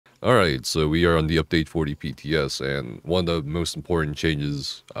Alright, so we are on the update 40 PTS, and one of the most important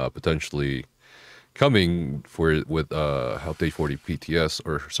changes potentially coming with update 40 PTS,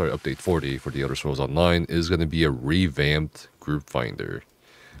 or sorry, update 40 for the Elder Scrolls Online is going to be a revamped group finder.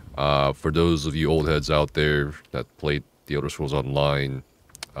 For those of you old heads out there that played the Elder Scrolls Online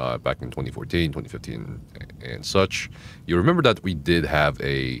back in 2014, 2015, and such, you remember that we did have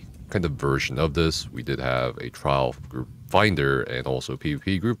a kind of version of this. We did have a trial group finder and also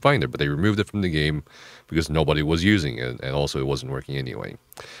PvP group finder, but they removed it from the game because nobody was using it, and also it wasn't working anyway.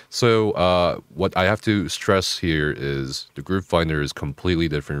 So what I have to stress here is the group finder is completely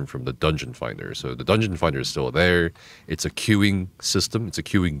different from the dungeon finder. So the dungeon finder is still there. It's a queuing system. It's a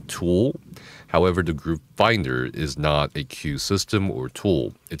queuing tool. However, the group finder is not a queue system or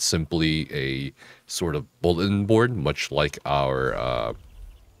tool. It's simply a sort of bulletin board, much like our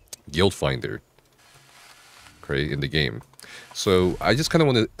guild finder, okay, in the game. So I just kind of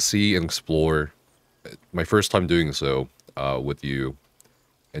want to see and explore my first time doing so with you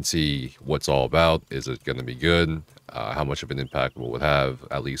and see what's all about. Is it going to be good? How much of an impact will it have,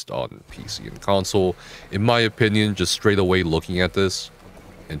 at least on PC and console? In my opinion, just straight away looking at this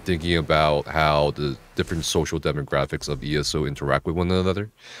and thinking about how the different social demographics of ESO interact with one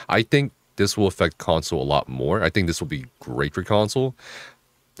another, I think this will affect console a lot more. I think this will be great for console.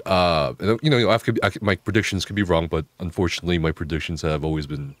 My predictions could be wrong, but unfortunately my predictions have always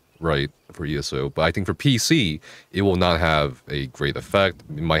been right for ESO. But I think for PC, it will not have a great effect.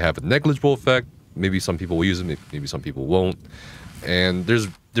 It might have a negligible effect. Maybe some people will use it, maybe some people won't. And there's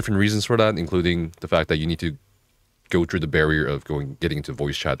different reasons for that, including the fact that you need to go through the barrier of getting into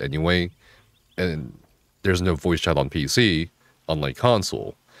voice chat anyway. And there's no voice chat on PC, unlike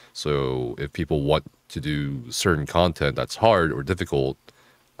console. So if people want to do certain content that's hard or difficult,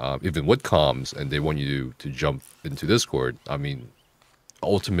 even with comms, and they want you to jump into Discord, I mean,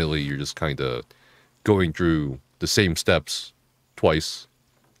 ultimately you're just kind of going through the same steps twice.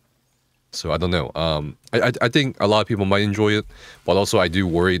 So I don't know. I think a lot of people might enjoy it, but also I do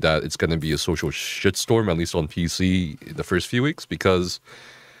worry that it's going to be a social shitstorm, at least on PC in the first few weeks, because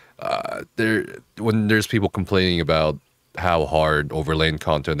when there's people complaining about how hard overland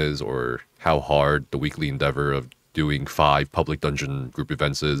content is, or how hard the weekly endeavor of doing 5 public dungeon group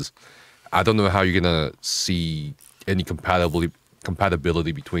events is, I don't know how you're gonna see any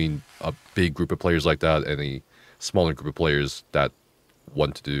compatibility between a big group of players like that and a smaller group of players that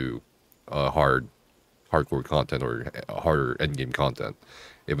want to do hardcore content or harder endgame content,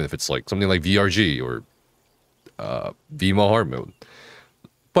 even if it's like something like VRG or VMA hard mode.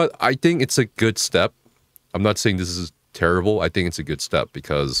 But I think it's a good step. I'm not saying this is terrible. I think it's a good step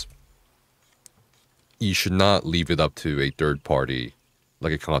because you should not leave it up to a third party,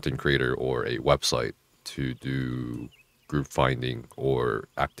 like a content creator or a website, to do group finding or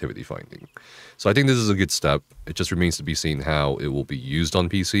activity finding. So I think this is a good step. It just remains to be seen how it will be used on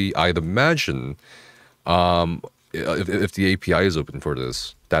PC. I'd imagine if the API is open for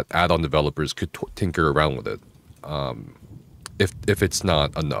this, that add-on developers could tinker around with it, if it's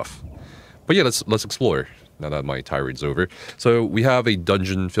not enough. But yeah, let's explore now that my tirade's over. So we have a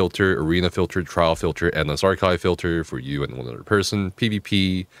dungeon filter, arena filter, trial filter, and a archive filter for you and one other person,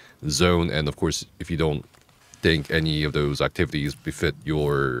 PvP, zone, and of course, if you don't think any of those activities befit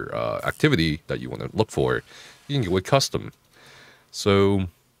your activity that you want to look for, you can go with custom. So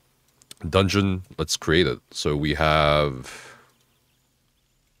dungeon, let's create it. So we have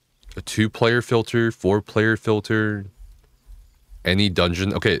a 2-player filter, 4-player filter, any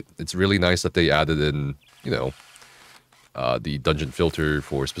dungeon. Okay, it's really nice that they added in, the dungeon filter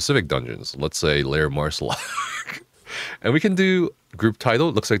for specific dungeons. Let's say Lair Marcel. And we can do group title.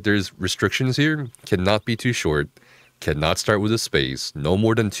 It looks like there's restrictions here. Cannot be too short. Cannot start with a space. No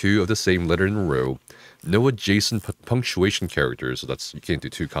more than 2 of the same letter in a row. No adjacent punctuation characters. So that's, you can't do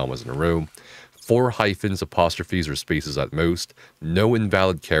 2 commas in a row. 4 hyphens, apostrophes, or spaces at most. No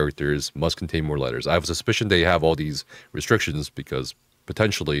invalid characters. Must contain more letters. I have a suspicion they have all these restrictions because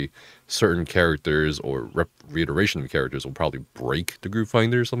potentially certain characters or reiteration of characters will probably break the group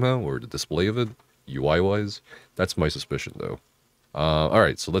finder somehow, or the display of it, UI-wise. That's my suspicion, though. All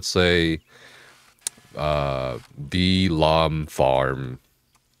right, so let's say the Lam Farm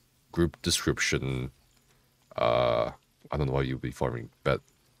group description. I don't know why you'd be farming bet.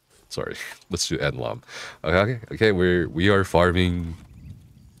 Sorry, let's do Enlam. Okay, we are farming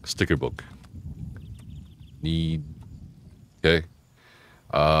sticker book. Okay.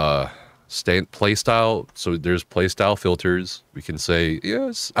 Playstyle. So there's playstyle filters. We can say,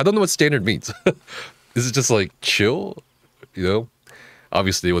 yes. I don't know what standard means. Is it just like chill?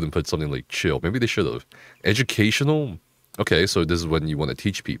 Obviously they wouldn't put something like chill. Maybe they should have. Educational. Okay, so this is when you want to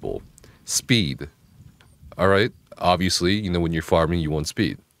teach people. Speed. All right. Obviously, you know, when you're farming, you want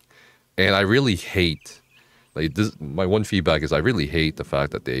speed. And I really hate, like, this, my one feedback is I really hate the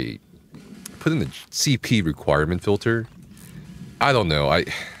fact that they put in the CP requirement filter. I don't know.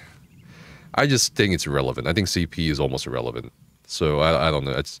 I just think it's irrelevant. I think CP is almost irrelevant. So I don't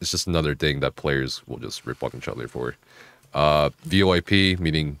know. It's just another thing that players will just rip on each other for. VoIP,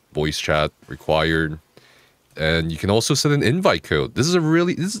 meaning voice chat required. And you can also set an invite code. This is a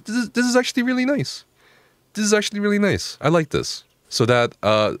really, this is actually really nice. This is actually really nice. I like this. So that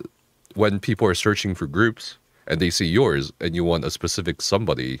when people are searching for groups and they see yours and you want a specific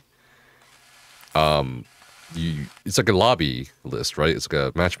somebody, it's like a lobby list, right? It's like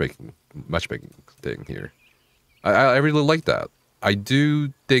a matchmaking thing here. I really like that. I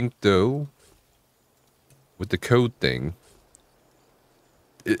do think though, with the code thing,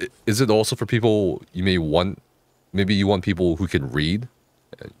 is it also for people you may want? Maybe you want people who can read.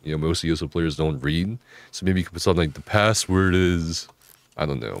 You know, most ESO players don't read, so maybe you can put something like the password is, I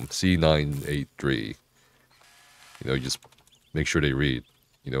don't know, C983. You know, just make sure they read.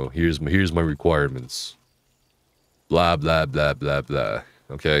 You know, here's my requirements. Blah blah blah blah blah.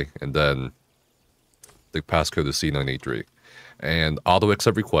 Okay, and then the passcode is C983, and auto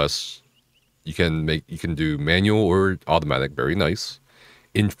accept requests. You can do manual or automatic. Very nice.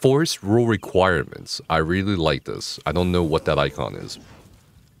 Enforce rule requirements. I really like this. I don't know what that icon is,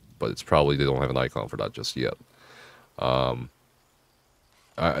 but it's probably they don't have an icon for that just yet.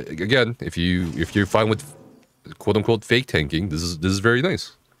 Again, if you're fine with quote unquote fake tanking, this is very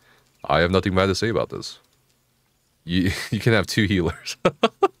nice. I have nothing bad to say about this. You can have 2 healers,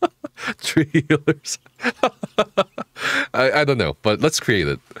 3 healers. I don't know, but let's create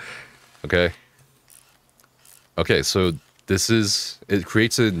it. Okay. Okay, so it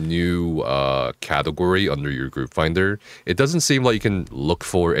creates a new category under your group finder. It doesn't seem like you can look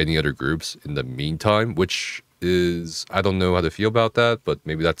for any other groups in the meantime, which is, I don't know how to feel about that, but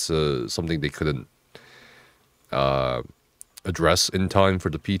maybe that's something they couldn't address in time for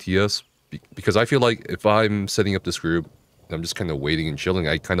the PTS. Because I feel like if I'm setting up this group, I'm just kind of waiting and chilling,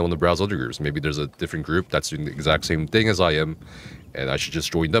 I kind of want to browse other groups. Maybe there's a different group that's doing the exact same thing as I am, and I should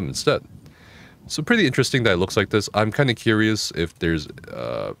just join them instead. So pretty interesting that it looks like this. I'm kind of curious if there's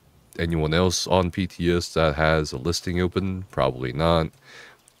anyone else on PTS that has a listing open. Probably not.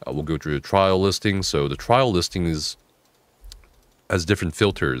 We'll go through the trial listing. So the trial listing has different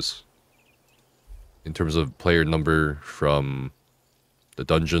filters in terms of player number from the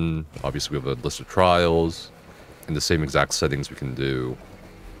dungeon. Obviously, we have a list of trials. In the same exact settings we can do.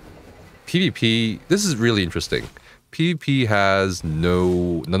 PvP, this is really interesting. PvP has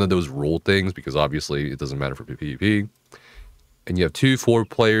none of those role things because obviously it doesn't matter for PvP. And you have 2 4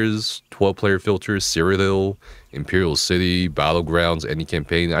 players, 12-player filters, Cyrodiil, Imperial City, Battlegrounds, any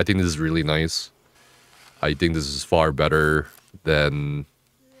campaign. I think this is really nice. I think this is far better than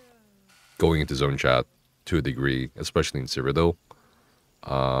going into zone chat to a degree, especially in Cyrodiil.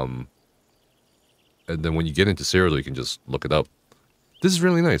 And then when you get into Zero, you can just look it up. This is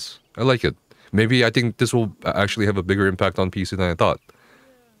really nice. I like it. Maybe I think this will actually have a bigger impact on PC than I thought.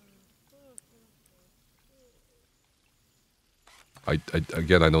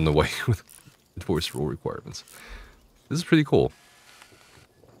 Again, I don't know why you would enforce rule requirements. This is pretty cool.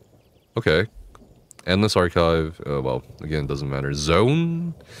 Okay. Endless archive. Well, again, it doesn't matter.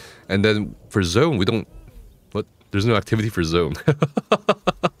 Zone. And then for zone, we don't... What? There's no activity for zone.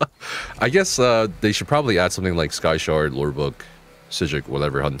 I guess they should probably add something like Sky Shard, Lorebook, Sijic,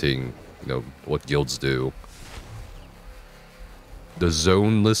 whatever hunting, you know, what guilds do. The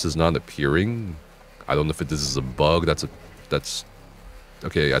zone list is not appearing. I don't know if this is a bug. That's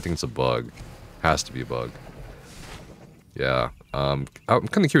okay, I think it's a bug. Has to be a bug. Yeah. I'm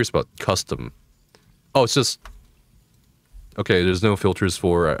kind of curious about custom. Oh, it's just... Okay, there's no filters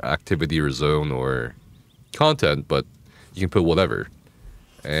for activity or zone or content, but you can put whatever.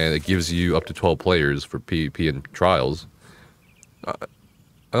 And it gives you up to 12 players for PvP and trials. I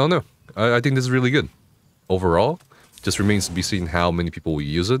don't know. I think this is really good. Overall, just remains to be seen how many people will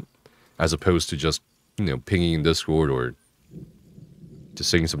use it, as opposed to just, you know, pinging in Discord or just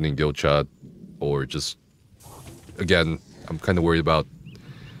saying something in guild chat, or just, again, I'm kind of worried about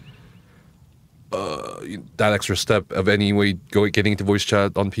that extra step of any way getting into voice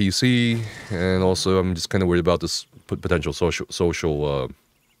chat on PC, and also I'm just kind of worried about this potential social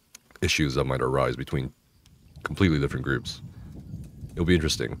issues that might arise between completely different groups. It'll be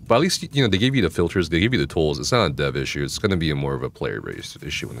interesting. But at least, you know, they gave you the filters, they gave you the tools. It's not a dev issue. It's going to be more of a player-based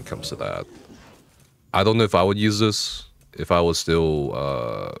issue when it comes to that. I don't know if I would use this if I was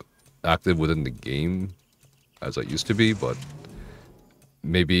still active within the game. as I used to be, but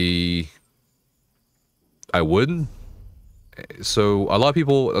maybe I would. So a lot of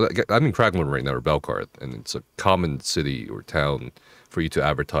people, I'm in Kraglin right now, or Belkart, and it's a common city or town for you to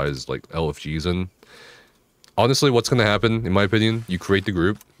advertise like LFGs in. Honestly, what's going to happen, in my opinion, you create the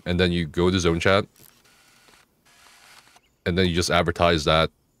group, and then you go to zone chat, and then you just advertise that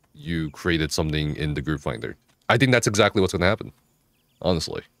you created something in the group finder. I think that's exactly what's going to happen,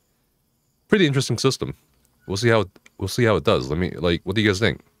 honestly. Pretty interesting system. We'll see how it does. Let me, like, what do you guys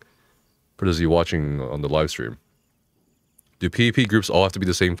think? For those of you watching on the live stream. Do PvP groups all have to be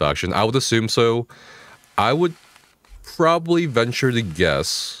the same faction? I would assume so. I would probably venture to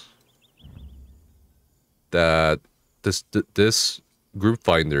guess that this group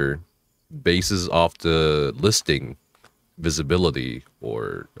finder bases off the listing visibility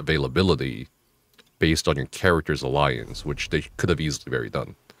or availability based on your character's alliance, which they could have easily very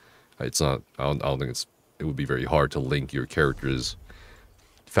done. It's not. I don't think it would be very hard to link your character's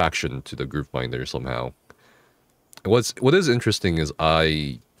faction to the group finder somehow. What is interesting is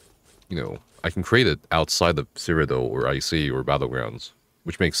I can create it outside of Cyrodiil or IC or Battlegrounds,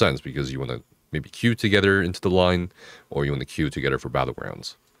 which makes sense because you want to maybe queue together into the line, or you want to queue together for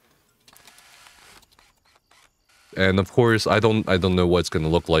Battlegrounds. And of course, I don't know what it's going to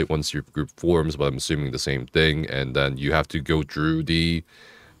look like once your group forms, but I'm assuming the same thing. And then you have to go through the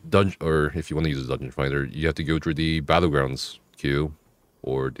dungeon, or if you want to use a dungeon finder, you have to go through the Battlegrounds queue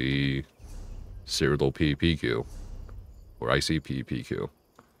or the Cyrodiil PvP queue. Or IC PvP queue.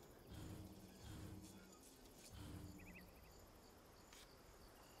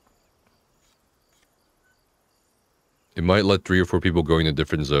 It might let 3 or 4 people going to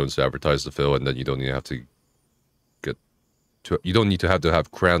different zones to advertise the fill, and then you don't even have to you don't need to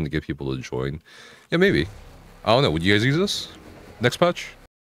have crown to get people to join. Yeah, maybe. I don't know. Would you guys use this next patch?